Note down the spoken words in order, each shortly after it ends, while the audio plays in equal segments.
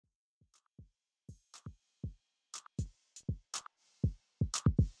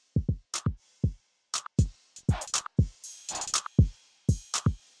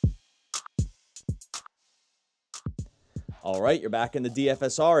All right, you're back in the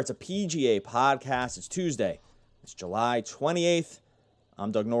DFSR. It's a PGA podcast. It's Tuesday. It's July 28th.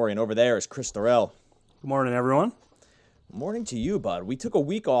 I'm Doug Norrie, and over there is Chris Durrell. Good morning, everyone. Morning to you, bud. We took a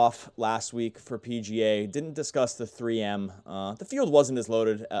week off last week for PGA. Didn't discuss the 3M. The field wasn't as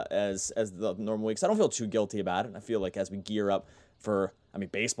loaded as the normal weeks. I don't feel too guilty about it. I feel like as we gear up for,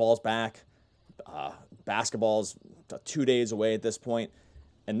 baseball's back. Basketball's 2 days away at this point.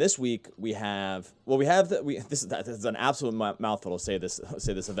 And this week this is an absolute mouthful to say this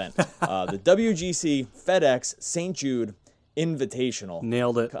event. The WGC FedEx St. Jude Invitational.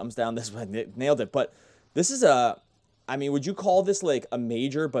 Nailed it. Comes down this way. Nailed it. But this is would you call this like a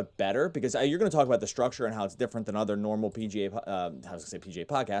major but better? Because you're going to talk about the structure and how it's different than other normal PGA, PGA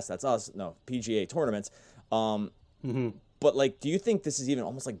podcasts. That's us. No, PGA tournaments. But do you think this is even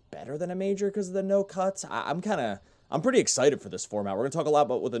almost like better than a major because of the no cuts? I'm pretty excited for this format. We're going to talk a lot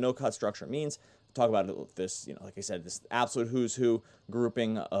about what the no-cut structure means. Talk about this, like I said, this absolute who's who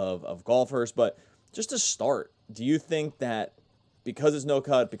grouping of golfers. But just to start, do you think that because it's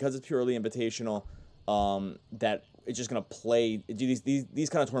no-cut, because it's purely invitational, that it's just going to play, do these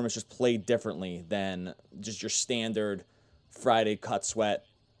kind of tournaments just play differently than just your standard Friday cut sweat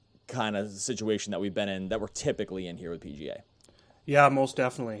kind of situation that we've been in, that we're typically in here with PGA? Yeah, most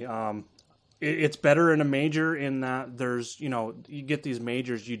definitely. It's better in a major in that there's, you get these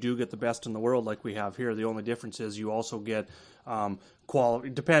majors, you do get the best in the world like we have here. The only difference is you also get,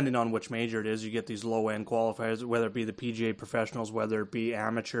 depending on which major it is, you get these low-end qualifiers, whether it be the PGA professionals, whether it be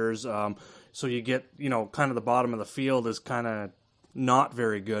amateurs. So you get, kind of the bottom of the field is kind of not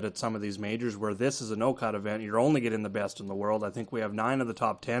very good at some of these majors, where this is a no-cut event. You're only getting the best in the world. I think we have 9 of the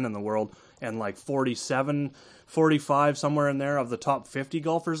top 10 in the world and 47, 45, somewhere in there, of the top 50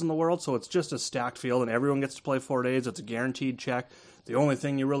 golfers in the world. So it's just a stacked field, and everyone gets to play 4 days. It's a guaranteed check. The only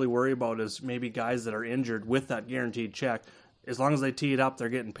thing you really worry about is maybe guys that are injured with that guaranteed check. As long as they tee it up, they're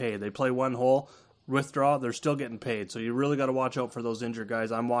getting paid. They play one hole, withdraw, they're still getting paid. So you really got to watch out for those injured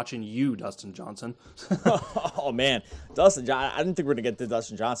guys. I'm watching you, Dustin Johnson. Oh, man. Dustin Johnson. I didn't think we were going to get to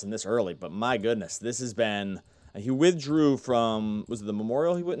Dustin Johnson this early, but my goodness, this has been... He withdrew from, was it the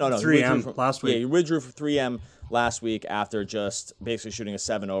Memorial? No, 3M last week. Yeah, he withdrew from 3M last week after just basically shooting a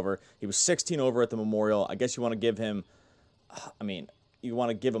 7 over. He was 16 over at the Memorial. I guess you want to give him,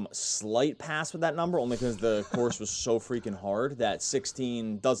 a slight pass with that number, only because the course was so freaking hard that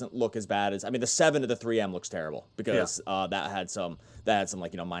 16 doesn't look as bad as, the 7 to the 3M looks terrible because that had some minus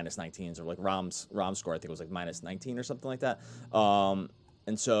 19s, or like Rahm's score, I think it was like minus 19 or something like that.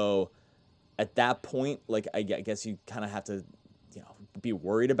 And so at that point, I guess you kind of have to, be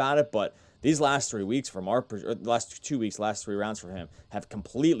worried about it. But these last 3 weeks last 2 weeks, last 3 rounds for him have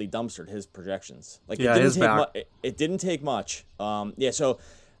completely dumpstered his projections. It didn't take much. So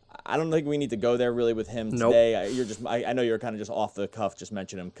I don't think we need to go there really with him today. Nope. I know you're kind of just off the cuff, just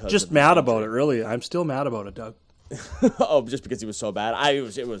mentioning him. Just mad about it, really. I'm still mad about it, Doug. Oh, just because he was so bad. It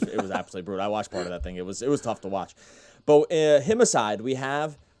was absolutely brutal. I watched part of that thing. It was tough to watch. But him aside, we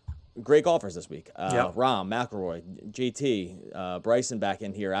have great golfers this week. Rahm, McIlroy, JT, Bryson back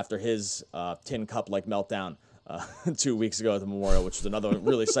in here after his tin cup-like meltdown 2 weeks ago at the Memorial, which was another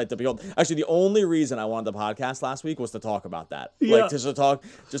really sight to behold. Actually, the only reason I wanted the podcast last week was to talk about that. Yeah. Just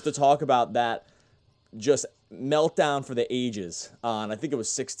to talk about that just meltdown for the ages on, I think it was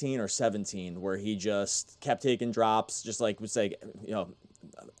 16 or 17, where he just kept taking drops, just would say,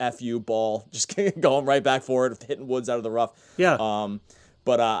 F you, ball, just going right back for it, hitting woods out of the rough. Yeah.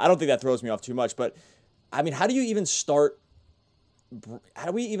 But I don't think that throws me off too much. But, how do you even start? How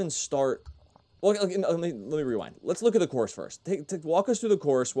do we even start? Well, let me rewind. Let's look at the course first. Walk us through the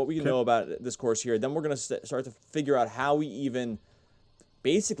course, what we know about this course here. Then we're going to start to figure out how we even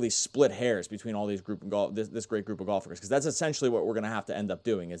basically split hairs between all these this great group of golfers. Because that's essentially what we're going to have to end up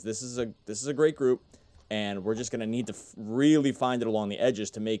doing. Is this is a great group, and we're just going to need to really find it along the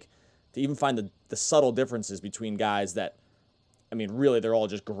edges to even find the subtle differences between guys that, really, they're all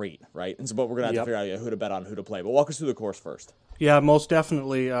just great, right? And so, but we're going to have to figure out who to bet on, who to play. But walk us through the course first. Yeah, most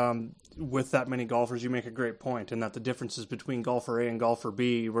definitely. With that many golfers, you make a great point, and that the differences between golfer A and golfer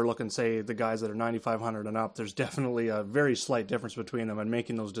B, we're looking, say, the guys that are 9,500 and up, there's definitely a very slight difference between them, and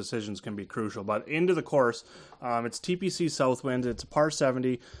making those decisions can be crucial. But into the course, it's TPC Southwind. It's a par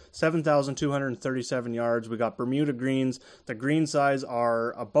 70, 7,237 yards. We got Bermuda greens. The green size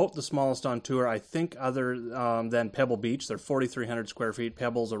are about the smallest on tour, I think, other than Pebble Beach. They're 4,300 square feet.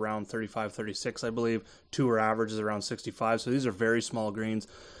 Pebble's around 35, 36, I believe. Tour average is around 65, so these are very small greens.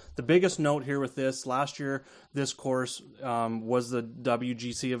 the biggest note here with this, last year, this course was the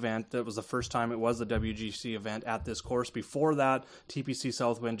WGC event. That was the first time it was the WGC event at this course. Before that, TPC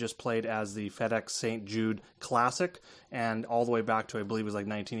Southwind just played as the FedEx St. Jude Classic, and all the way back to, I believe, it was like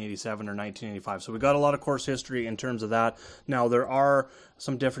 1987 or 1985. So we got a lot of course history in terms of that. Now, there are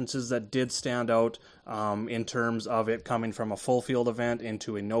some differences that did stand out in terms of it coming from a full field event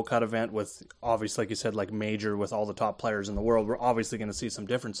into a no-cut event with, obviously, like you said, like major with all the top players in the world. We're obviously going to see some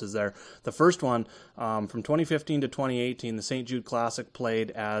differences there. The first one, from 2015 to 2018, the St. Jude Classic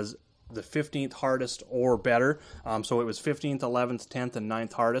played as the 15th hardest or better. So it was 15th, 11th, 10th, and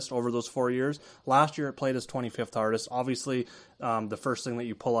 9th hardest over those 4 years. Last year it played as 25th hardest. Obviously, the first thing that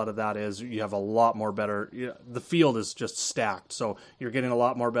you pull out of that is you have a lot more better. The field is just stacked, so you're getting a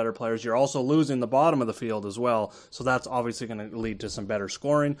lot more better players. You're also losing the bottom of the field as well, so that's obviously going to lead to some better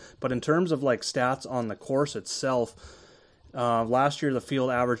scoring. But in terms of like stats on the course itself, last year the field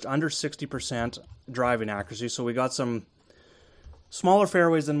averaged under 60% driving accuracy, so we got some smaller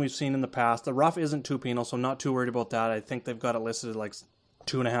fairways than we've seen in the past. The rough isn't too penal, so I'm not too worried about that. I think they've got it listed at like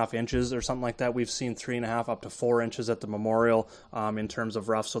 2.5 inches or something like that. We've seen 3.5 up to 4 inches at the Memorial in terms of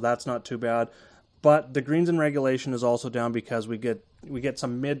rough, so that's not too bad. But the greens in regulation is also down because we get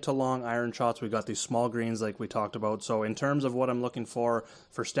some mid to long iron shots. We got these small greens like we talked about. So in terms of what I'm looking for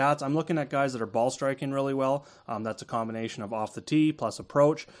stats, I'm looking at guys that are ball striking really well. That's a combination of off the tee plus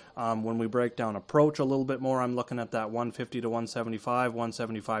approach. When we break down approach a little bit more, I'm looking at that 150 to 175,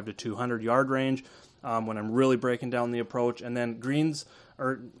 175 to 200 yard range when I'm really breaking down the approach. And then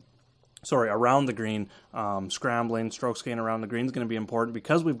around the green, scrambling, strokes gain around the green is going to be important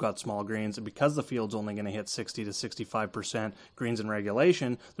because we've got small greens and because the field's only going to hit 60 to 65% greens in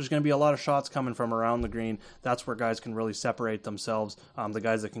regulation. There's going to be a lot of shots coming from around the green. That's where guys can really separate themselves. The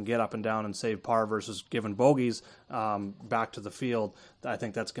guys that can get up and down and save par versus giving bogeys back to the field. I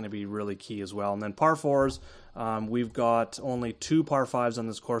think that's going to be really key as well. And then par fours, we've got only 2 par 5s on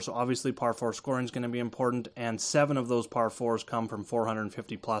this course, so obviously par 4 scoring is going to be important, and 7 of those par 4s come from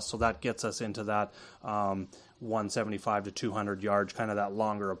 450 plus, so that gets us into that 175 to 200 yards, kind of that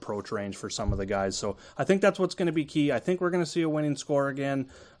longer approach range for some of the guys. So I think that's what's going to be key. I think we're going to see a winning score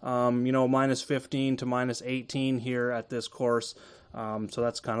again, minus 15 to minus 18 here at this course. So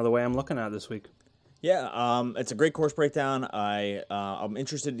that's kind of the way I'm looking at it this week. Yeah, it's a great course breakdown. I'm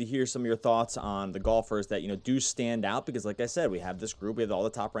interested to hear some of your thoughts on the golfers that do stand out because, like I said, we have this group. We have all the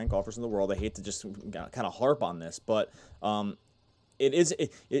top-ranked golfers in the world. I hate to just kind of harp on this, but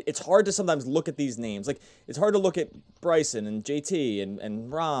it's hard to sometimes look at these names. Like it's hard to look at Bryson and JT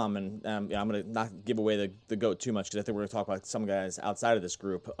and Rahm and I'm going to not give away the GOAT too much because I think we're going to talk about some guys outside of this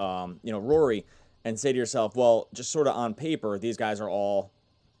group. Rory, and say to yourself, well, just sort of on paper, these guys are all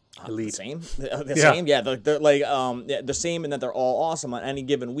elite. The same? Same? Yeah, they're like the same in that they're all awesome. On any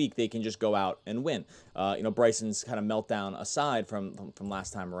given week, they can just go out and win. Bryson's kind of meltdown aside from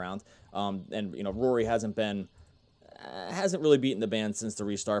last time around, and Rory hasn't really beaten the band since the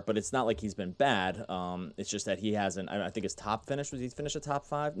restart, but it's not like he's been bad. It's just that he hasn't. I think his top finish, was he finished a top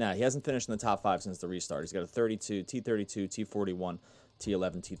 5? No, he hasn't finished in the top 5 since the restart. He's got a 32, T32, T41.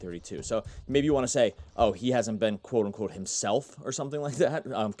 T11, T32. So maybe you want to say, oh, he hasn't been quote unquote himself or something like that,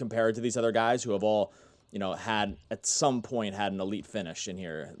 compared to these other guys who have all, had at some point had an elite finish in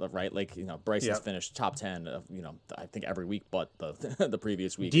here, right? Like, Bryson's finished top 10, I think every week but the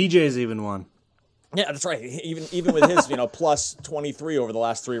previous week. DJ's even won. Yeah, that's right. Even with his, plus 23 over the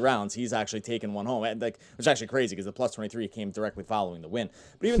last 3 rounds, he's actually taken one home. Which is actually crazy because the plus 23 came directly following the win.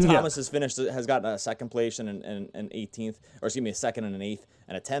 But even Thomas has gotten a second place and an 18th, or excuse me, a second and an 8th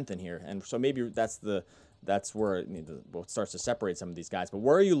and a 10th in here. And so maybe that's where what starts to separate some of these guys. But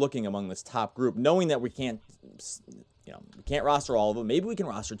where are you looking among this top group, knowing that we can't roster all of them? Maybe we can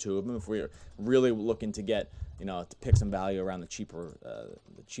roster 2 of them if we're really looking to get to pick some value around the cheaper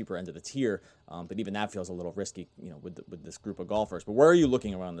end of the tier. But even that feels a little risky, with this group of golfers. But where are you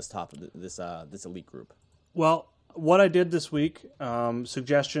looking around this top of this elite group? Well, what I did this week,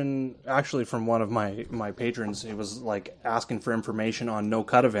 suggestion actually from one of my patrons, he was like asking for information on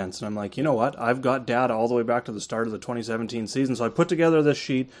no-cut events. And I'm like, you know what? I've got data all the way back to the start of the 2017 season. So I put together this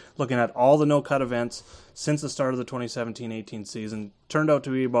sheet looking at all the no-cut events since the start of the 2017-18 season. Turned out to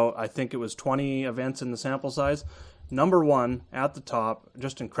be about, I think it was 20 events in the sample size. Number 1 at the top,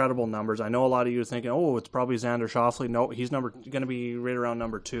 just incredible numbers. I know a lot of you are thinking, oh, it's probably Xander Schauffele. No, he's going to be right around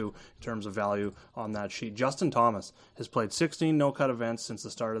number 2 in terms of value on that sheet. Justin Thomas has played 16 no-cut events since the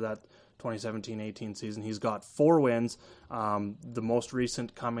start of that 2017-18 season. He's got 4 wins, the most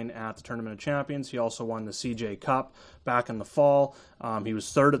recent coming at the Tournament of Champions. He also won the CJ Cup back in the fall. He was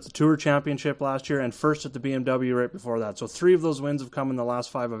 3rd at the Tour Championship last year and 1st at the BMW right before that. So 3 of those wins have come in the last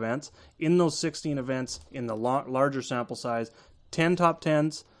 5 events. In those 16 events, in the larger sample size, 10 top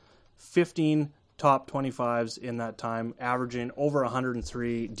 10s, 15 top 25s in that time, averaging over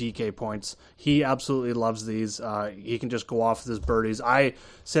 103 DK points. He absolutely loves these. He can just go off with his birdies. I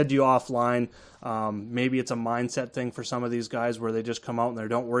said to you offline, maybe it's a mindset thing for some of these guys where they just come out and they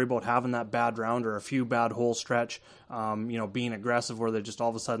don't worry about having that bad round or a few bad hole stretch, being aggressive where they just all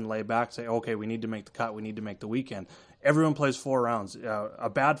of a sudden lay back, say, okay, we need to make the cut, we need to make the weekend. Everyone plays 4 rounds. A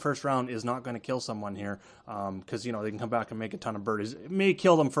bad first round is not going to kill someone here because, they can come back and make a ton of birdies. It may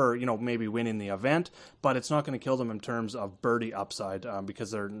kill them for, maybe winning the event, but it's not going to kill them in terms of birdie upside because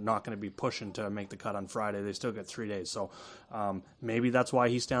they're not going to be pushing to make the cut on Friday. They still get 3 days. So maybe that's why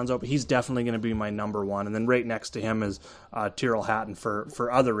he stands out. But he's definitely going to be my number one. And then right next to him is Tyrrell Hatton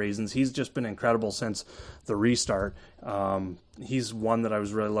for other reasons. He's just been incredible since the restart. He's one that I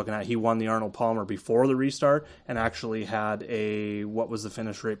was really looking at. He won the Arnold Palmer before the restart and actually had what was the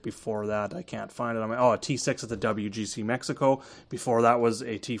finish rate before that? I can't find it. A T6 at the WGC Mexico. Before that was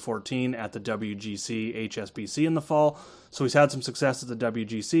a T14 at the WGC HSBC in the fall. So he's had some success at the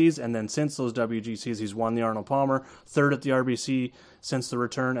WGCs, and then since those WGCs, he's won the Arnold Palmer, 3rd at the RBC since the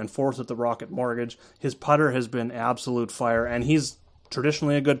return, and 4th at the Rocket Mortgage. His putter has been absolute fire, and he's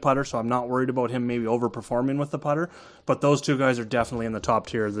traditionally a good putter, so I'm not worried about him maybe overperforming with the putter. But those 2 guys are definitely in the top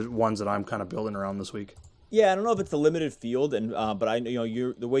tier, the ones that I'm kind of building around this week. Yeah, I don't know if it's the limited field, and but I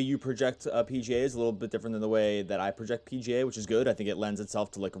the way you project PGA is a little bit different than the way that I project PGA, which is good. I think it lends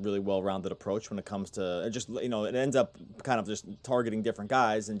itself to like a really well-rounded approach when it comes to just it ends up kind of just targeting different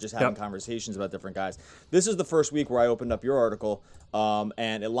guys and just having conversations about different guys. This is the first week where I opened up your article,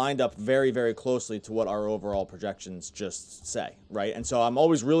 and it lined up very, very closely to what our overall projections just say, right? And so I'm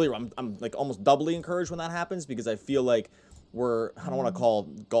always I'm like almost doubly encouraged when that happens because I feel like I don't want to call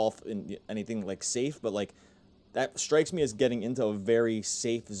golf anything like safe, but like that strikes me as getting into a very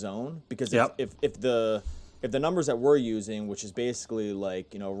safe zone because if the numbers that we're using, which is basically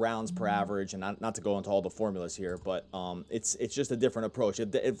like rounds per average, and not to go into all the formulas here, but it's just a different approach.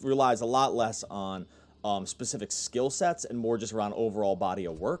 It relies a lot less on specific skill sets and more just around overall body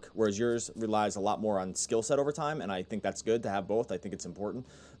of work, whereas yours relies a lot more on skill set over time, and I think that's good to have both. I think it's important,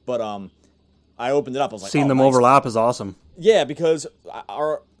 but I opened it up. I was like, seeing them overlap is awesome. Yeah, because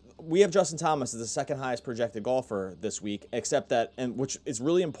we have Justin Thomas as the 2nd highest projected golfer this week, except that, and which is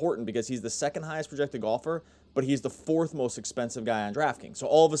really important because he's the 2nd highest projected golfer, but he's the 4th most expensive guy on DraftKings. So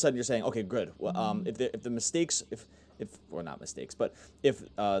all of a sudden you're saying, okay, good. Well, if the mistakes, or not mistakes, but if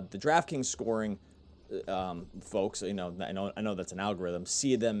the DraftKings scoring folks, I know that's an algorithm,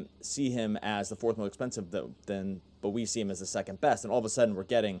 see him as the 4th most expensive, but we see him as the 2nd best, and all of a sudden we're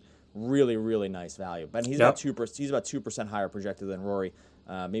getting really, really nice value. But he's about 2% higher projected than Rory,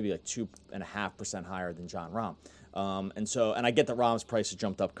 maybe like 2.5% higher than John Rahm. And I get that Rahm's price has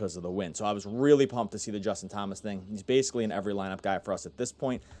jumped up because of the win. So I was really pumped to see the Justin Thomas thing. He's basically an every lineup guy for us at this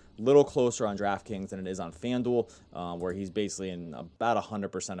point. A little closer on DraftKings than it is on FanDuel, where he's basically in about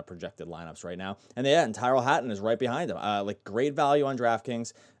 100% of projected lineups right now. And Tyrrell Hatton is right behind him. Great value on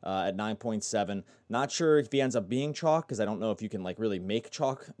DraftKings at 9.7. Not sure if he ends up being chalk because I don't know if you can really make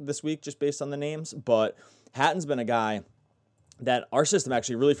chalk this week just based on the names. But Hatton's been a guy that our system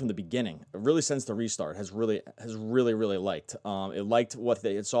actually really from the beginning, really since the restart, has really liked. It liked what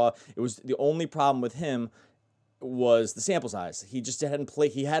they saw. It was the only problem with him was the sample size. He just hadn't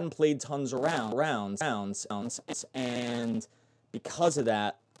played tons of rounds, and because of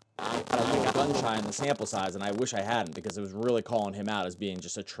that, I got a little gun shy in the sample size, and I wish I hadn't because it was really calling him out as being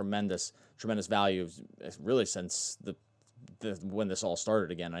just a tremendous value, really since when this all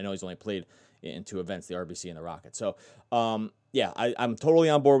started again. I know he's only played in 2 events, the RBC and the Rocket. So, I'm totally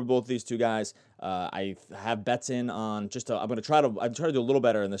on board with both of these 2 guys. I have bets in on I'm going to try to do a little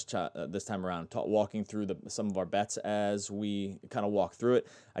better in this time around, walking through some of our bets as we kind of walk through it.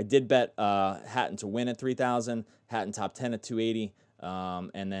 I did bet Hatton to win at 3,000, Hatton top 10 at 280.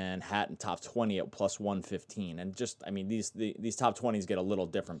 And then Hatton top 20 at plus 115. And these top 20s get a little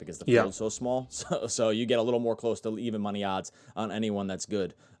different because the field's so small. So you get a little more close to even money odds on anyone that's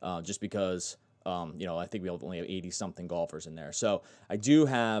good, just because, I think we only have 80-something golfers in there. So I do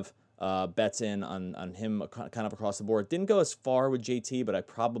have bets in on him kind of across the board. Didn't go as far with JT, but I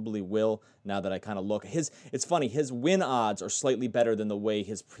probably will now that I kind of look. It's funny, his win odds are slightly better than the way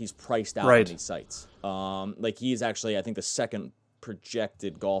he's priced out on these sites. He's actually, I think, the 2nd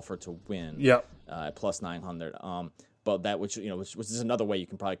projected golfer to win at plus 900. but that which is another way you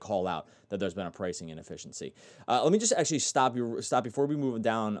can probably call out that there's been a pricing inefficiency. Let me just actually stop before we move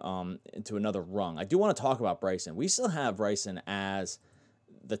down into another rung. I do want to talk about Bryson. We still have Bryson as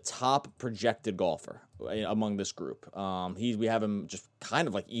the top projected golfer among this group. We have him just kind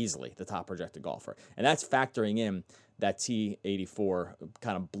of like easily the top projected golfer, and that's factoring in that T84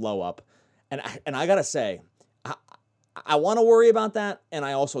 kind of blow up. And I gotta say, I want to worry about that, and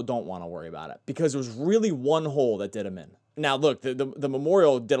I also don't want to worry about it because there was really one hole that did him in. Now, look, the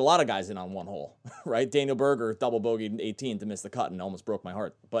Memorial did a lot of guys in on one hole, right? Daniel Berger double bogeyed 18 to miss the cut and almost broke my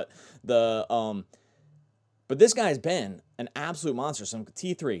heart. But this guy's been an absolute monster. Some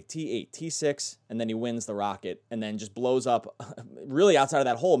T3, T8, T6, and then he wins the Rocket, and then just blows up. Really, outside of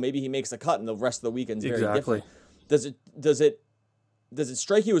that hole, maybe he makes the cut, and the rest of the weekend's very different. Does it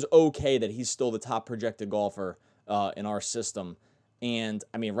strike you as okay that he's still the top projected golfer in our system? And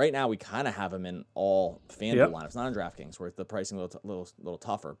I mean, right now we kind of have him in all FanDuel lineups, not on DraftKings, where the pricing a little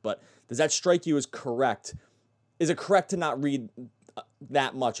tougher. But does that strike you as correct? Is it correct to not read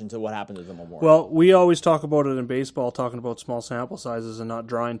that much into what happened at the Memorial? Well, we always talk about it in baseball, talking about small sample sizes and not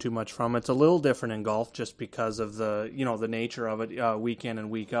drawing too much from it. It's a little different in golf just because of the nature of it, week in and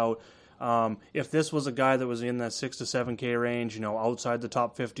week out. If this was a guy that was in that 6 to 7K range, outside the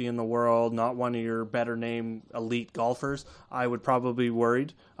top 50 in the world, not one of your better name elite golfers, I would probably be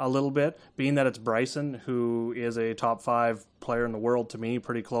worried a little bit. Being that it's Bryson, who is a top 5 player in the world to me,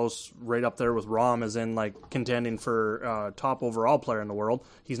 pretty close, right up there with Rahm, as in like contending for top overall player in the world.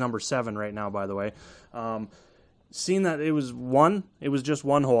 He's number 7 right now, by the way. Seeing that it was just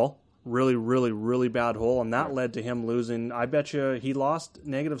one hole. Really, really, really bad hole, and that led to him losing. I bet you he lost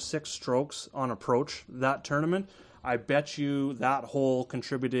 -6 strokes on approach that tournament. I bet you that hole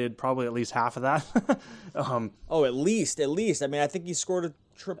contributed probably at least half of that. At least. I mean, I think he scored a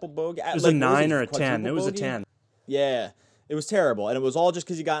triple bogey. It was a 9 or a 10. It was a 10. Yeah, it was terrible, and it was all just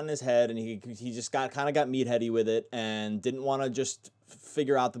because he got in his head, and he just got meatheady with it, and didn't want to just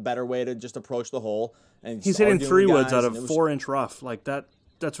figure out the better way to just approach the hole. And he's hitting 3 woods out of 4-inch rough like that.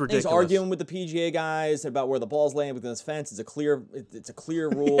 That's ridiculous. He's arguing with the PGA guys about where the ball's laying within this fence. It's a clear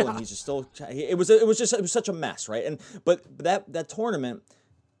rule, and he's just still. It was such a mess, right? But that tournament.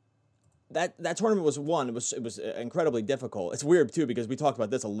 That tournament was won. It was incredibly difficult. It's weird too because we talked about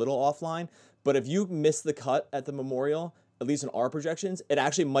this a little offline. But if you miss the cut at the Memorial, at least in our projections, it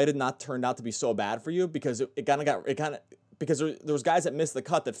actually might have not turned out to be so bad for you because because there was guys that missed the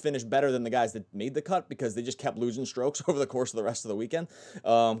cut that finished better than the guys that made the cut because they just kept losing strokes over the course of the rest of the weekend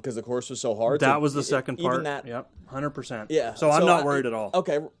because the course was so hard. That was the second part. Yep, 100%. Yeah. So I'm not worried at all.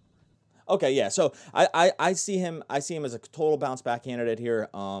 Okay, yeah. So I see him as a total bounce back candidate here.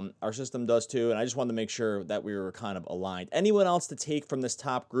 Our system does too, and I just wanted to make sure that we were kind of aligned. Anyone else to take from this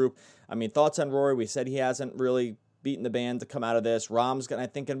top group? I mean, thoughts on Rory? We said he hasn't really beaten the band to come out of this. Rahm's I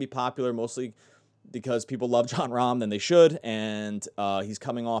think going to be popular mostly because people love Jon Rahm than they should, and he's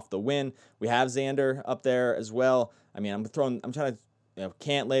coming off the win. We have Xander up there as well. I mean, I'm trying to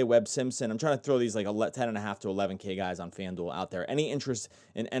Cantlay, Webb Simpson. I'm trying to throw these like 10.5 to 11K guys on FanDuel out there. Any interest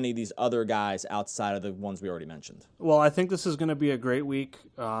in any of these other guys outside of the ones we already mentioned? Well, I think this is going to be a great week.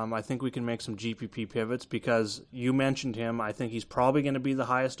 I think we can make some GPP pivots because you mentioned him. I think he's probably going to be the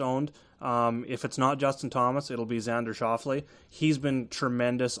highest owned. If it's not Justin Thomas, it'll be Xander Schauffele. He's been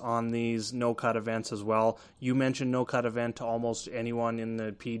tremendous on these no-cut events as well. You mentioned no-cut event to almost anyone in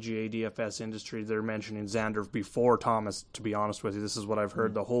the PGA DFS industry. They're mentioning Xander before Thomas, to be honest with you. This is what I've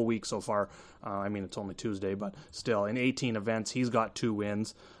heard the whole week so far. I mean, it's only Tuesday, but still, in 18 events, he's got 2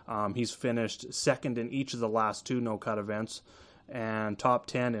 wins. He's finished second in each of the last 2 no-cut events and top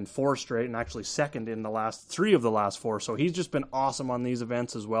 10 in 4 straight, and actually second in the last 3 of the last 4. So he's just been awesome on these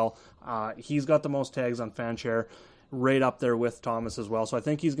events as well. He's got the most tags on FanShare, right up there with Thomas as well. So I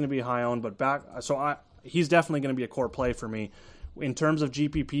think he's going to be high owned, but he's definitely going to be a core play for me. In terms of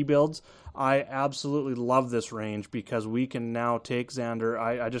GPP builds, I absolutely love this range because we can now take Xander.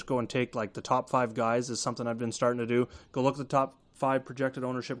 I just go and take like the top 5 guys is something I've been starting to do. Go look at the top 5 projected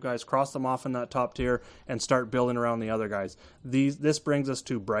ownership guys, cross them off in that top tier, and start building around the other guys. This brings us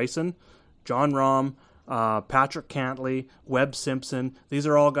to Bryson, Jon Rahm, Patrick Cantlay, Webb Simpson. These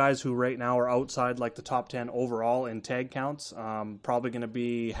are all guys who right now are outside like the top 10 overall in tag counts. Probably going to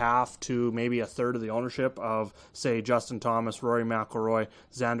be half to maybe a third of the ownership of, say, Justin Thomas, Rory McIlroy,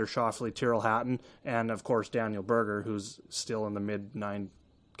 Xander Schauffele, Tyrrell Hatton, and of course Daniel Berger, who's still in the mid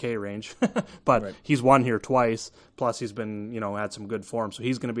 9K range, but right. He's won here twice. Plus, he's been had some good form, so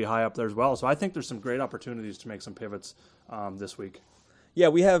he's going to be high up there as well. So I think there's some great opportunities to make some pivots this week. Yeah,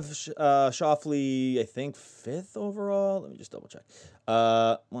 we have Schauffele, I think, 5th overall. Let me just double check.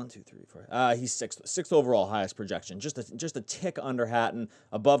 1, 2, 3, 4. He's sixth overall, highest projection. Just a tick under Hatton,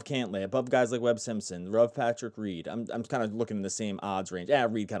 above Cantlay, above guys like Webb Simpson, above Patrick Reed. I'm kind of looking in the same odds range. Yeah,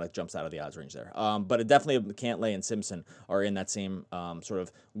 Reed kind of jumps out of the odds range there. But it definitely Cantlay and Simpson are in that same sort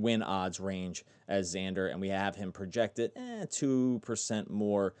of win odds range as Xander, and we have him projected 2%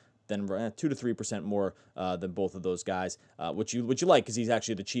 more than 2 to 3% more than both of those guys, which you like because he's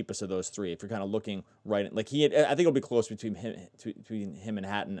actually the cheapest of those three. If you're kind of looking right, I think it'll be close between him and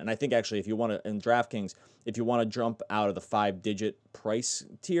Hatton. And I think actually, if you want to in DraftKings, if you want to jump out of the 5-digit price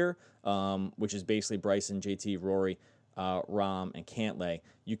tier, which is basically Bryson, JT, Rory, Rahm, and Cantlay,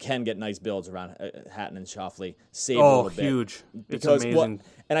 you can get nice builds around Hatton and Schauffele. Save a little bit. Huge! Because, it's amazing.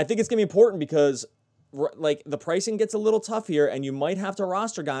 And I think it's gonna be important because, like, the pricing gets a little tough here, and you might have to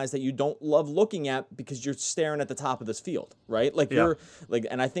roster guys that you don't love looking at because you're staring at the top of this field, right? Like you're like,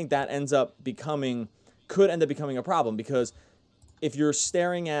 and I think that could end up becoming a problem because if you're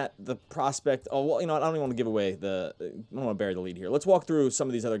staring at the prospect, I don't even want to give away I don't want to bury the lead here. Let's walk through some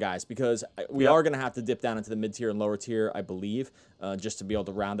of these other guys because we are going to have to dip down into the mid tier and lower tier, I believe, just to be able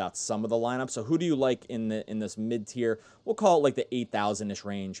to round out some of the lineup. So who do you like in this mid tier? We'll call it like the 8,000-ish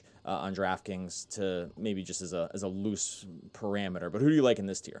range on DraftKings to maybe just as a loose parameter. But who do you like in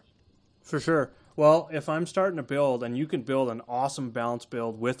this tier? For sure. Well, if I'm starting to build, and you can build an awesome balanced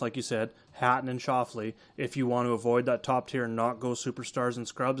build with, like you said, Hatton and Schauffele, if you want to avoid that top tier and not go superstars and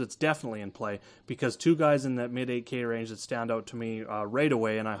scrubs, it's definitely in play because two guys in that mid 8K range that stand out to me right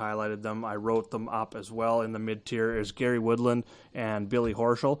away, and I highlighted them, I wrote them up as well in the mid tier, is Gary Woodland and Billy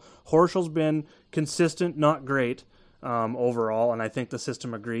Horschel. Horschel's been consistent, not great, overall, and I think the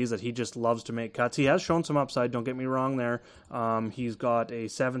system agrees that he just loves to make cuts. He has shown some upside, don't get me wrong there. He's got a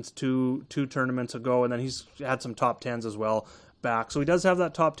 7th two tournaments ago, and then he's had some top 10s as well back. So he does have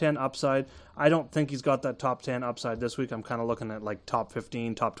that top 10 upside. I don't think he's got that top 10 upside this week. I'm kind of looking at like top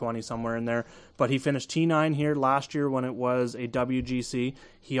 15, top 20, somewhere in there. But he finished T9 here last year when it was a WGC.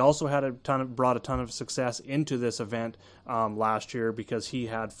 He also had brought a ton of success into this event last year because he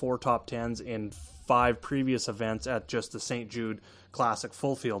had 4 top 10s in 5 previous events at just the St. Jude Classic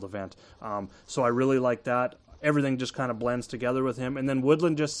full field event. So I really like that. Everything just kind of blends together with him. And then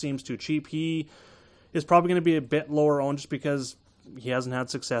Woodland just seems too cheap. He is probably going to be a bit lower owned just because he hasn't had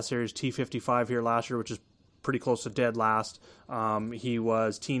success here. He's T55 here last year, which is pretty close to dead last. He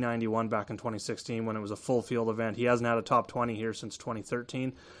was T91 back in 2016 when it was a full field event. He hasn't had a top 20 here since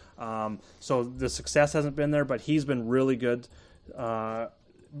 2013. So the success hasn't been there, but he's been really good.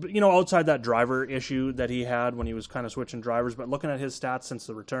 Outside that driver issue that he had when he was kind of switching drivers, but looking at his stats since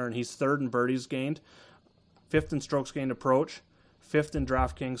the return, he's 3rd in birdies gained, 5th in strokes gained approach, 5th in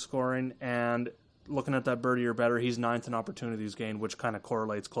DraftKings scoring, and looking at that birdie or better, he's 9th in opportunities gained, which kind of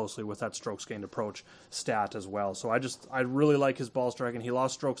correlates closely with that strokes gained approach stat as well. So I really like his ball striking. He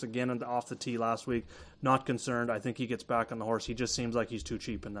lost strokes again off the tee last week. Not concerned. I think he gets back on the horse. He just seems like he's too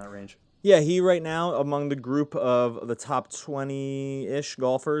cheap in that range. Yeah, he right now among the group of the top 20-ish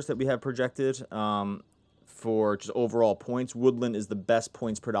golfers that we have projected for just overall points, Woodland is the best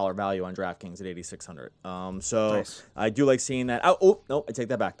points per dollar value on DraftKings at 8,600. So nice. I do like seeing that. No, I take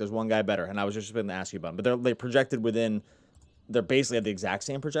that back. There's one guy better, and I was just going to ask you about him. But they're projected within. They're basically at the exact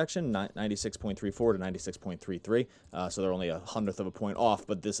same projection, 96.34 to 96.33. So they're only 100th of a point off.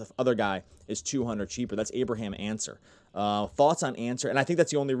 But this other guy is 200 cheaper. That's Abraham Answer. Thoughts on Answer? And I think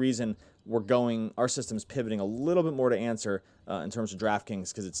that's the only reason our system's pivoting a little bit more to Answer in terms of DraftKings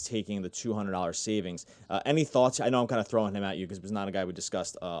because it's taking the $200 savings. Any thoughts? I know I'm kind of throwing him at you because it was not a guy we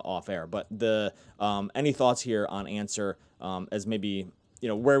discussed off air. But any thoughts here on Answer as maybe...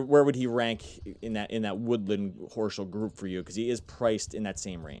 where would he rank in that Woodland Horschel group for you? Because he is priced in that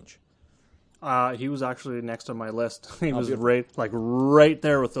same range. He was actually next on my list. He was right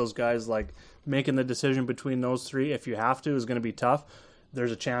there with those guys. Like making the decision between those three, if you have to, is going to be tough.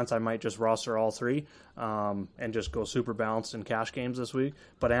 There's a chance I might just roster all three and just go super balanced in cash games this week.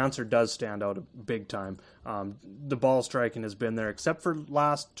 But Answer does stand out big time. The ball striking has been there, except for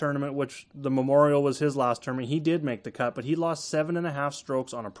last tournament, which the Memorial was his last tournament. He did make the cut, but he lost 7.5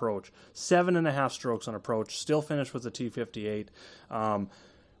 strokes on approach. 7.5 strokes on approach. Still finished with a T58,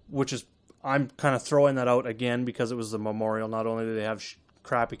 which is, I'm kind of throwing that out again because it was the Memorial. Not only do they have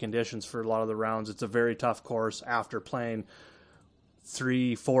crappy conditions for a lot of the rounds, it's a very tough course after playing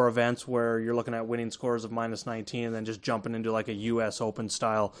 3-4 events where you're looking at winning scores of -19 and then just jumping into like a US Open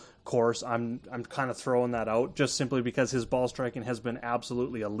style course. I'm kind of throwing that out just simply because his ball striking has been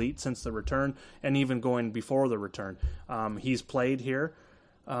absolutely elite since the return and even going before the return. He's played here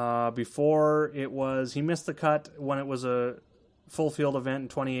before he missed the cut when it was a full field event in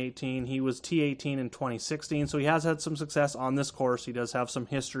 2018. He was T18 in 2016, so he has had some success on this course. He does have some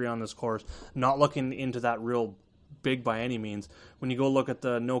history on this course. Not looking into that real big by any means. When you go look at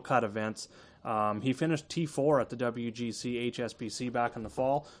the no-cut events, he finished T4 at the WGC HSBC back in the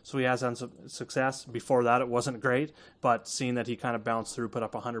fall, so he has had some success. Before that, it wasn't great, but seeing that he kind of bounced through, put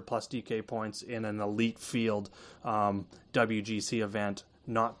up 100-plus DK points in an elite field WGC event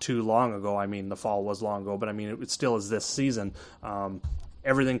not too long ago. I mean, the fall was long ago, but I mean, it still is this season.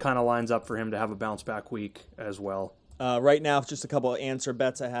 Everything kind of lines up for him to have a bounce-back week as well. Right now, just a couple of answer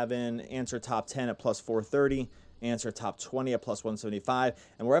bets I have in. Answer top 10 at plus 430. Answer top 20 at plus 175.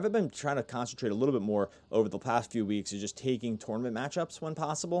 And where I've been trying to concentrate a little bit more over the past few weeks is just taking tournament matchups when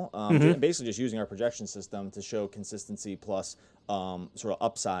possible. Basically just using our projection system to show consistency plus sort of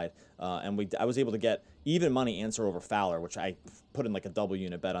upside. I was able to get even money answer over Fowler, which I put in like a double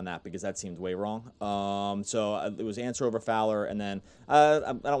unit bet on that because that seemed way wrong. It was answer over Fowler, and then I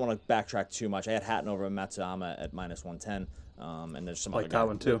don't want to backtrack too much. I had Hatton over Matsuyama at minus 110. And there's some like other that guys,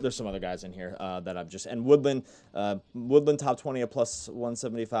 one too. There's some other guys in here that I've just, and Woodland top 20 at plus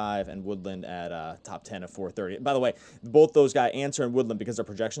 175 and Woodland at top 10 at 430. By the way, both those guys, Answer and Woodland, because their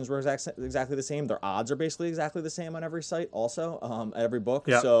projections were exactly the same, their odds are basically exactly the same on every site also, at every book.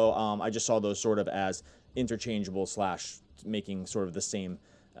 Yep. So I just saw those sort of as interchangeable / making sort of the same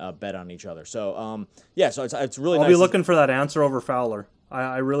bet on each other. So so it's really nice. I'll be looking for that Answer over Fowler.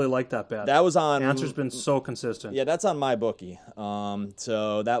 I really like that bet. That was on... Answer's been so consistent. Yeah, that's on my bookie.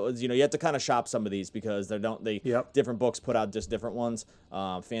 So that was, you have to kind of shop some of these because different books put out just different ones.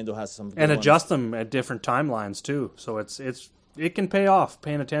 FanDuel has some good and ones. Adjust them at different timelines too. So it can pay off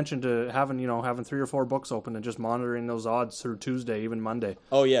paying attention to having 3 or 4 books open and just monitoring those odds through Tuesday, even Monday.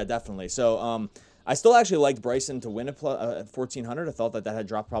 Oh yeah, definitely. So I still actually liked Bryson to win at 1,400. I thought that had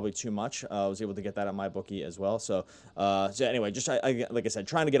dropped probably too much. I was able to get that on my bookie as well. So anyway, just like I said,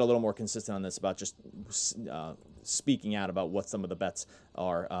 trying to get a little more consistent on this about just speaking out about what some of the bets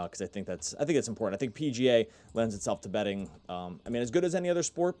are because I think it's important. I think PGA lends itself to betting. As good as any other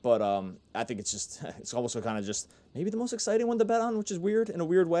sport, but I think it's also kind of just maybe the most exciting one to bet on, which is weird in a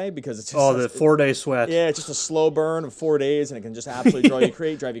weird way because it's just the 4-day sweat. Yeah, it's just a slow burn of 4 days, and it can just absolutely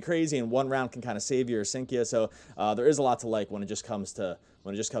drive you crazy. And one round can kind of save you or sink you. So there is a lot to like when it just comes to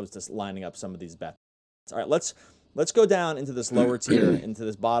lining up some of these bets. All right, let's go down into this lower tier, into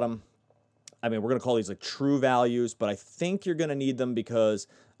this bottom. We're going to call these like true values, but I think you're going to need them because,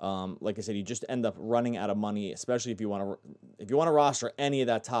 like I said, you just end up running out of money, especially if you want to roster any of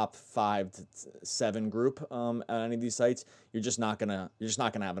that top 5 to 7 group on any of these sites. You're just not gonna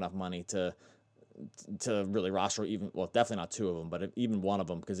have enough money to really roster definitely not 2 of them, but even one of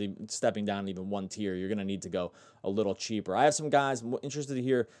them, because stepping down even one tier, you're going to need to go a little cheaper. I have some guys. I'm interested to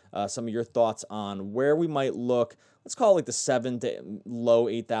hear some of your thoughts on where we might look. Let's call it like the 7 to low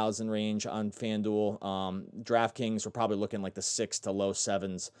 8,000 range on FanDuel. DraftKings, we're probably looking like the 6 to low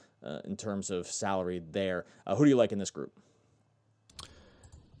 7s in terms of salary there. Who do you like in this group?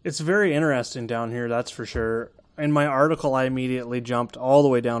 It's very interesting down here, that's for sure. In my article, I immediately jumped all the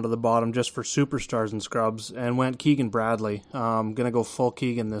way down to the bottom just for superstars and scrubs and went Keegan Bradley. I'm going to go full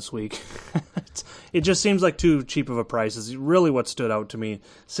Keegan this week. It just seems like too cheap of a price. Is really what stood out to me.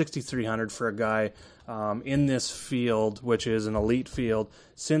 $6,300 for a guy in this field, which is an elite field.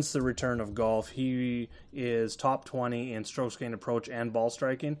 Since the return of golf, he is top 20 in strokes gained approach and ball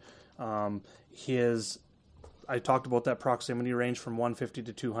striking. I talked about that proximity range from 150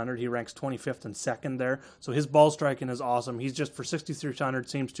 to 200. He ranks 25th and 2nd there. So his ball striking is awesome. He's just, for 6,300,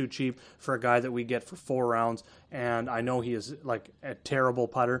 seems too cheap for a guy that we get for 4 rounds. And I know he is like a terrible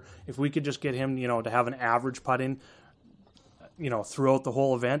putter. If we could just get him, to have an average putting, throughout the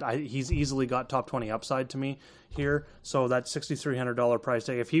whole event, he's easily got top 20 upside to me here. So that $6,300 price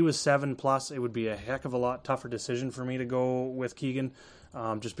tag, if he was 7+, it would be a heck of a lot tougher decision for me to go with Keegan,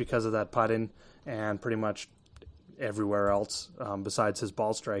 just because of that putting and pretty much everywhere else besides his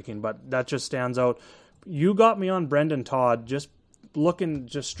ball striking. But that just stands out. You got me on Brendan Todd, just looking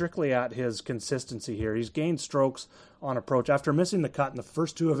just strictly at his consistency here. He's gained strokes on approach after missing the cut in the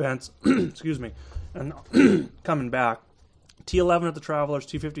first 2 events, excuse me, and coming back. T11 at the Travelers,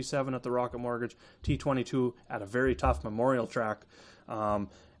 T57 at the Rocket Mortgage, T22 at a very tough Memorial track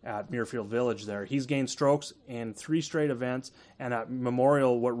at Muirfield Village there. He's gained strokes in 3 straight events, and at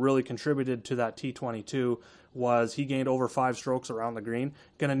Memorial, what really contributed to that T22 was he gained over 5 strokes around the green.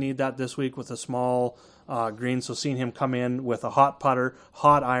 Going to need that this week with a small green. So seeing him come in with a hot putter,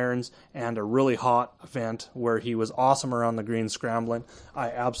 hot irons, and a really hot event where he was awesome around the green scrambling.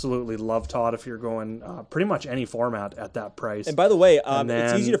 I absolutely love Todd if you're going pretty much any format at that price. And by the way,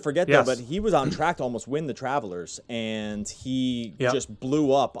 it's easy to forget yes. though, but he was on track to almost win the Travelers, and he just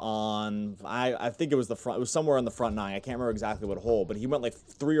blew up on. I think it was the front. It was somewhere on the front 9. I can't remember exactly what hole, but he went like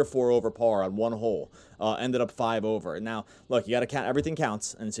 3 or 4 over par on one hole. Ended up 5 over. And now, look, you got to count. Everything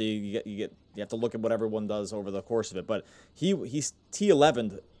counts, and so you have to look at what everyone does over the course of it. But he's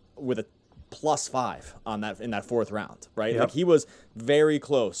T11'd with a +5 on that in that 4th round, right? Yep. Like he was very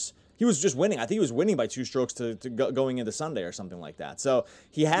close. He was just winning. I think he was winning by 2 strokes to going into Sunday or something like that. So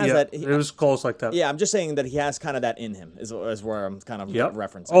he has that. It was close like that. Yeah, I'm just saying that he has kind of that in him, is where I'm kind of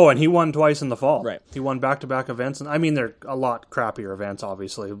referencing. Oh, and he won twice in the fall. Right. He won back-to-back events. And I mean, they're a lot crappier events,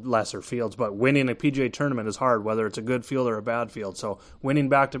 obviously, lesser fields. But winning a PGA tournament is hard, whether it's a good field or a bad field. So winning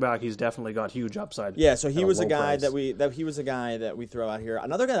back-to-back, he's definitely got huge upside. Yeah, so he was a guy price. he was a guy that we throw out here.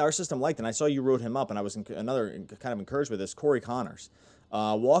 Another guy that our system liked, and I saw you wrote him up, and I was another kind of encouraged with this, Corey Connors.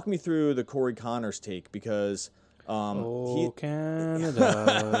 Walk me through the Corey Connors take, because Canada.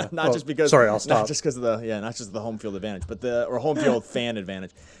 just because sorry, I'll stop. Not just because of the home field advantage, but or home field fan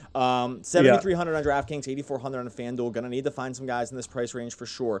advantage. 7,300 on DraftKings, 8,400 on FanDuel. Gonna need to find some guys in this price range for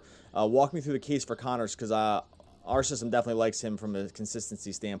sure. Walk me through the case for Connors, because our system definitely likes him from a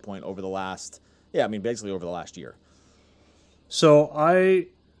consistency standpoint over the last, basically over the last year. So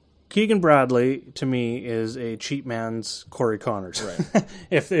Keegan Bradley, to me, is a cheap man's Corey Connors, right.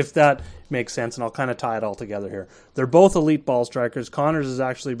 if that makes sense, and I'll kind of tie it all together here. They're both elite ball strikers. Connors has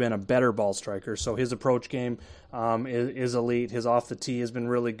actually been a better ball striker, so his approach game is elite. His off the tee has been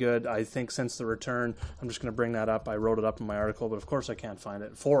really good, I think, since the return. I'm just going to bring that up. I wrote it up in my article, but of course I can't find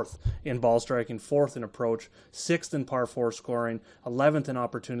it. 4th in ball striking, 4th in approach, 6th in par 4 scoring, 11th in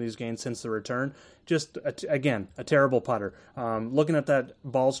opportunities gained since the return. Just, again, a terrible putter. Looking at that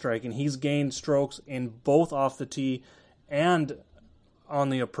ball striking, he's gained strokes in both off the tee and on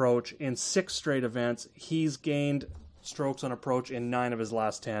the approach in 6 straight events. He's gained strokes on approach in 9 of his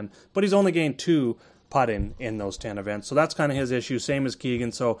last 10, but he's only gained 2 putting in those 10 events. So that's kind of his issue, same as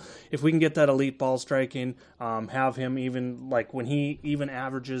Keegan. So if we can get that elite ball striking, have him even, like when he even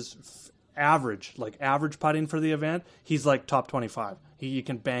averages average putting for the event, he's like top 25. You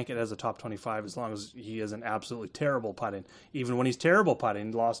can bank it as a top 25 as long as he isn't absolutely terrible putting. Even when he's terrible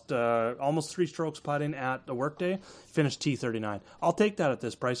putting, lost almost 3 strokes putting at the workday, finished T39. I'll take that at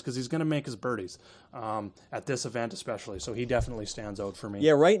this price because he's going to make his birdies at this event especially. So he definitely stands out for me.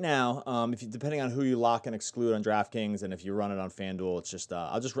 Yeah, right now, depending on who you lock and exclude on DraftKings, and if you run it on FanDuel, it's just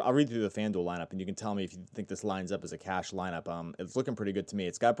I'll read through the FanDuel lineup, and you can tell me if you think this lines up as a cash lineup. It's looking pretty good to me.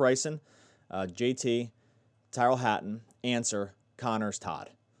 It's got Bryson, JT, Tyrrell Hatton, Answer, Connors,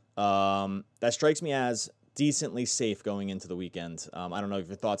 Todd. That strikes me as decently safe going into the weekend. I don't know if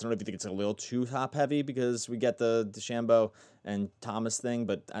your thoughts. I don't know if you think it's a little too top heavy because we get the DeChambeau and Thomas thing,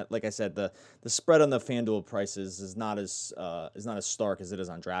 but like I said, the spread on the FanDuel prices is not as stark as it is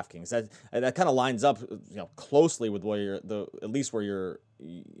on DraftKings. That kind of lines up closely with where at least where your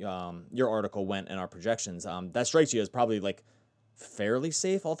article went and our projections. That strikes you as probably like fairly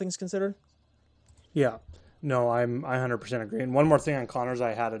safe, all things considered. Yeah. No, I 100% agree. And one more thing on Connors,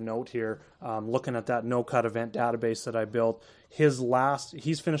 I had a note here. Looking at that no-cut event database that I built,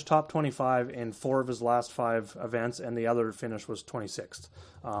 he's finished top 25 in 4 of his last 5 events, and the other finish was 26th.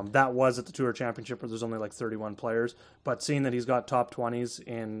 That was at the Tour Championship where there's only like 31 players. But seeing that he's got top 20s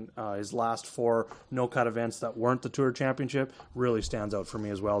in his last 4 no-cut events that weren't the Tour Championship really stands out for me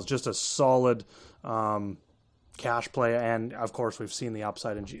as well. It's just a solid cash play, and of course we've seen the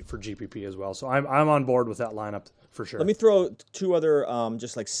upside for GPP as well. So I'm on board with that lineup for sure. Let me throw 2 other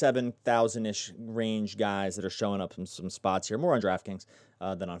just like 7,000-ish range guys that are showing up in some spots here, more on DraftKings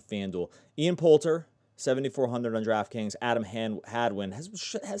than on FanDuel. Ian Poulter, 7,400 on DraftKings. Adam Hadwin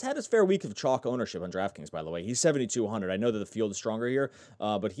has had his fair week of chalk ownership on DraftKings, by the way. He's 7,200. I know that the field is stronger here,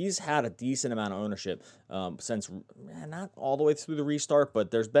 but he's had a decent amount of ownership since not all the way through the restart, but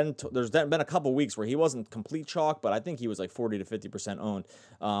there's been a couple weeks where he wasn't complete chalk, but I think he was like 40 to 50%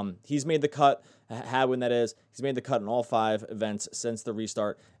 owned. He's made the cut. Hadwin, that is. He's made the cut in all 5 events since the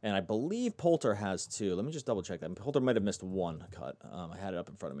restart, and I believe Poulter has 2. Let me just double check that. Poulter might have missed 1 cut. I had it up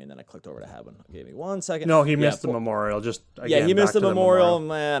in front of me, and then I clicked over to Hadwin. Give me 1 second. No, he missed the Memorial. He missed the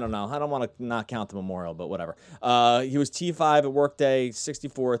Memorial. I don't know. I don't want to not count the Memorial, but whatever. He was T5 at Workday,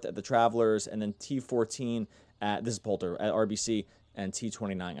 64th at the Travelers, and then T14 this is Poulter at RBC, and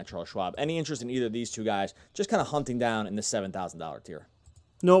T29 at Charles Schwab. Any interest in either of these 2 guys? Just kind of hunting down in the $7,000 tier.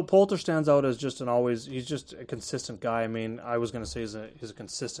 No, Poulter stands out as just he's just a consistent guy. I mean, I was going to say he's a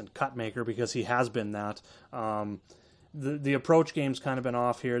consistent cut maker because he has been that. The approach game's kind of been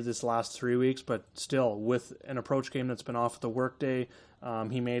off here this last 3 weeks, but still, with an approach game that's been off the workday,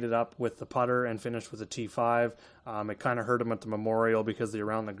 he made it up with the putter and finished with a T5. It kind of hurt him at the Memorial because the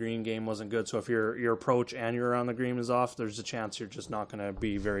around the green game wasn't good. So if your approach and your around the green is off, there's a chance you're just not going to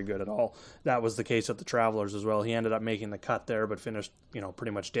be very good at all. That was the case at the Travelers as well. He ended up making the cut there, but finished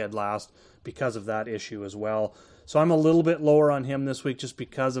pretty much dead last because of that issue as well. So I'm a little bit lower on him this week just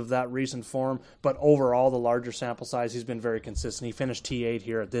because of that recent form. But overall, the larger sample size, he's been very consistent. He finished T8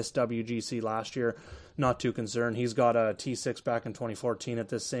 here at this WGC last year. Not too concerned. He's got a T6 back in 2014 at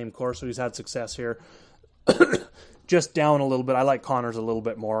this same course, so he's had success here. Just down a little bit. I like Connors a little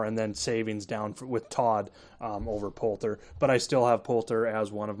bit more, and then savings down with Todd over Poulter. But I still have Poulter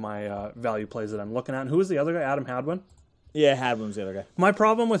as one of my value plays that I'm looking at. And who is the other guy? Adam Hadwin? Yeah, Hadwin's the other guy. My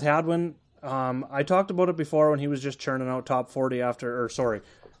problem with Hadwin, I talked about it before when he was just churning out top 40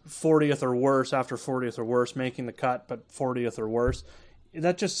 40th or worse after 40th or worse, making the cut, but 40th or worse.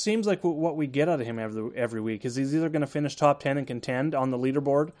 That just seems like what we get out of him every week. Is he's either going to finish top 10 and contend on the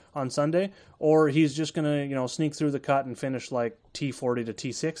leaderboard on Sunday, or he's just going to sneak through the cut and finish like T40 to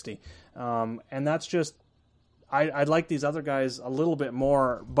T60. And that's just, I'd like these other guys a little bit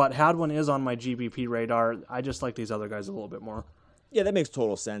more, but Hadwin is on my GBP radar. I just like these other guys a little bit more. Yeah, that makes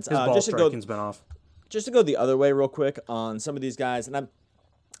total sense. His ball striking's been off. Just to go the other way real quick on some of these guys, and I'm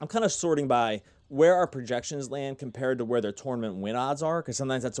kind of sorting by where our projections land compared to where their tournament win odds are, because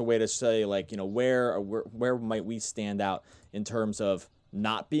sometimes that's a way to say, like, where might we stand out in terms of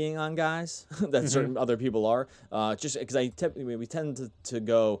not being on guys that certain other people are. Just because we tend to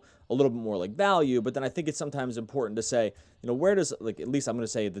go a little bit more like value, but then I think it's sometimes important to say, where does, like, at least I'm going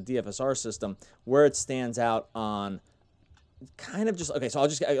to say the DFSR system, where it stands out on kind of just, okay, so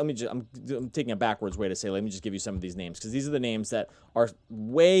I'm taking a backwards way to say, let me just give you some of these names, because these are the names that are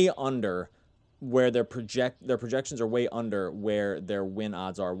way under where their projections are way under where their win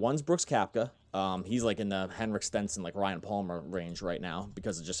odds are. One's Brooks Koepka. He's like in the Henrik Stenson, like Ryan Palmer range right now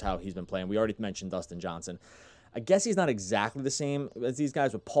because of just how he's been playing. We already mentioned Dustin Johnson. I guess he's not exactly the same as these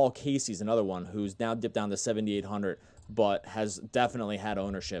guys, but Paul Casey's another one who's now dipped down to 7,800, but has definitely had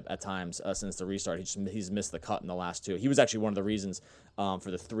ownership at times since the restart. He's missed the cut in the last two. He was actually one of the reasons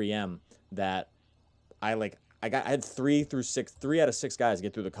for the 3M that I had 3 out of 6 guys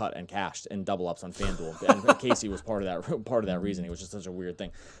get through the cut and cashed in double ups on FanDuel, and Casey was part of that reason. It was just such a weird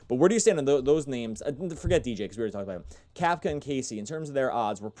thing. But where do you stand on those names? Forget DJ because we already talked about him. Koepka and Casey, in terms of their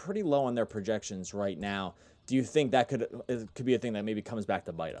odds, we're pretty low on their projections right now. Do you think that could be a thing that maybe comes back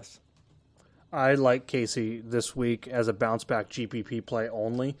to bite us? I like Casey this week as a bounce back GPP play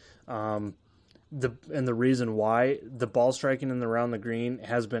only. The reason why, the ball striking in the around the green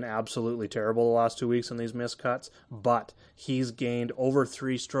has been absolutely terrible the last 2 weeks on these missed cuts, but he's gained over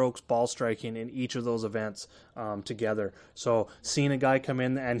 3 strokes ball striking in each of those events together. So seeing a guy come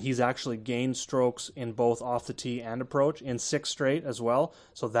in and he's actually gained strokes in both off the tee and approach in 6 straight as well.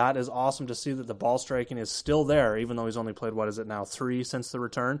 So that is awesome to see that the ball striking is still there, even though he's only played, 3 since the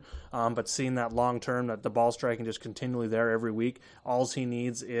return. But seeing that long term, that the ball striking just continually there every week, all he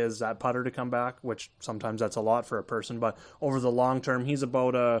needs is that putter to come back, which sometimes that's a lot for a person, but over the long term, he's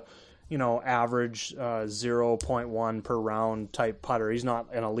about a average 0.1 per round type putter. He's not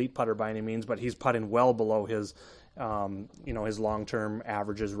an elite putter by any means, but he's putting well below his his long-term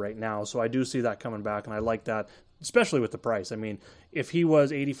averages right now. So I do see that coming back, and I like that, especially with the price. I mean, if he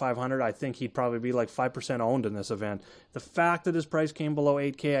was 8,500, I think he'd probably be like 5% owned in this event. The fact that his price came below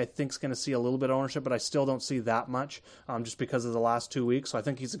 8K, I think is going to see a little bit of ownership, but I still don't see that much just because of the last 2 weeks. So I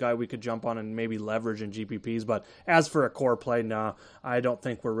think he's a guy we could jump on and maybe leverage in GPPs. But as for a core play, no, I don't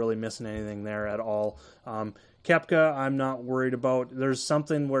think we're really missing anything there at all. Koepka, I'm not worried about. There's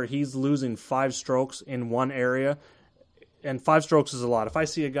something where he's losing 5 strokes in one area, and 5 strokes is a lot. If I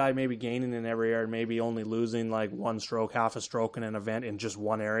see a guy maybe gaining in every area, maybe only losing like 1 stroke, half a stroke in an event in just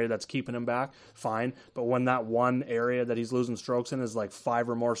one area that's keeping him back, fine. But when that one area that he's losing strokes in is like 5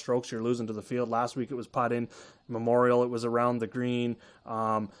 or more strokes you're losing to the field. Last week it was putting. Memorial, it was around the green.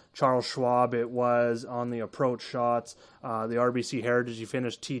 Charles Schwab, it was on the approach shots. The RBC Heritage, he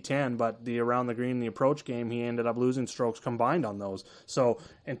finished T10, but the around the green, the approach game, he ended up losing strokes combined on those. So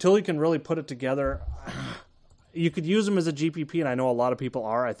until he can really put it together, you could use him as a GPP, and I know a lot of people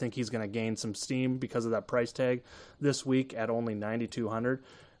are. I think he's going to gain some steam because of that price tag this week at only $9,200.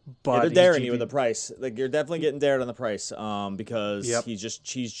 But they're daring you with the price. Like, you're definitely getting dared on the price because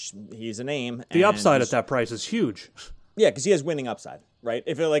he's a name. The upside at that price is huge. Yeah, because he has winning upside. right?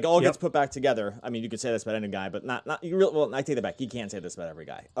 If it like all gets put back together, I mean, you could say this about any guy, but not you really, well, I take that back. You can't say this about every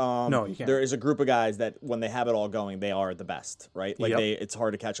guy. No, you can't. There is a group of guys that when they have it all going, they are the best, right? Like it's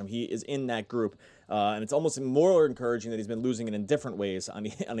hard to catch them. He is in that group, and it's almost more encouraging that he's been losing it in different ways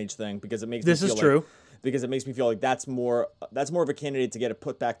on each thing, because it makes me feel true. Because it makes me feel like that's more of a candidate to get it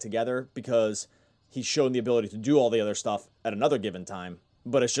put back together, because he's shown the ability to do all the other stuff at another given time.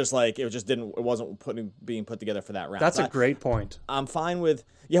 But it's just like it wasn't being put together for that round. That's a great point. I'm fine with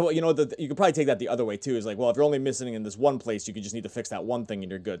well, you could probably take that the other way too. Is like, well, if you're only missing in this one place, you could just need to fix that one thing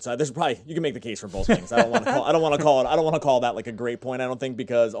and you're good. So there's probably, you can make the case for both things. I don't want to call that like a great point. I don't think,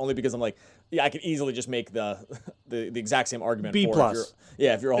 because I'm like, I could easily just make the exact same argument. B+.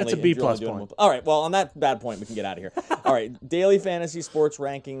 If you're only, that's a B+ point. All right, well, on that bad point, we can get out of here. All right,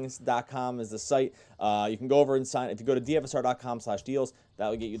 dailyfantasysportsrankings.com is the site. You can go over and sign. If you go to dfsr.com/deals, that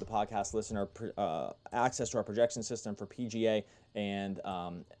will get you the podcast listener access to our projection system for PGA, and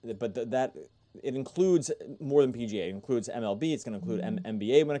that it includes more than PGA. It includes MLB. It's going to include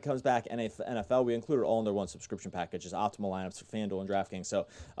NBA when it comes back. NFL. We include it all under one subscription package. It's optimal lineups for FanDuel and DraftKings. So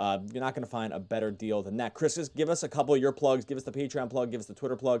you're not going to find a better deal than that. Chris, just give us a couple of your plugs. Give us the Patreon plug. Give us the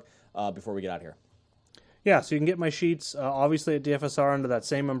Twitter plug before we get out of here. Yeah, so you can get my sheets, obviously, at DFSR under that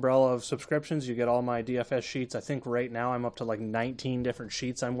same umbrella of subscriptions. You get all my DFS sheets. I think right now I'm up to like 19 different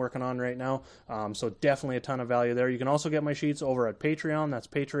sheets I'm working on right now. So definitely a ton of value there. You can also get my sheets over at Patreon. That's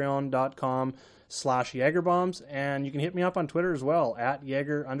patreon.com/JagerBombs. And you can hit me up on Twitter as well, at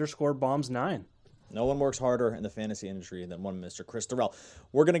Jaeger_bombs9. No one works harder in the fantasy industry than one Mr. Chris Durrell.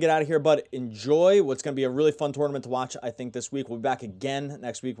 We're going to get out of here, but enjoy what's going to be a really fun tournament to watch, I think, this week. We'll be back again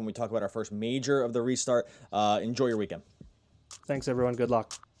next week when we talk about our first major of the restart. Enjoy your weekend. Thanks, everyone. Good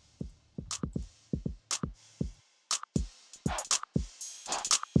luck.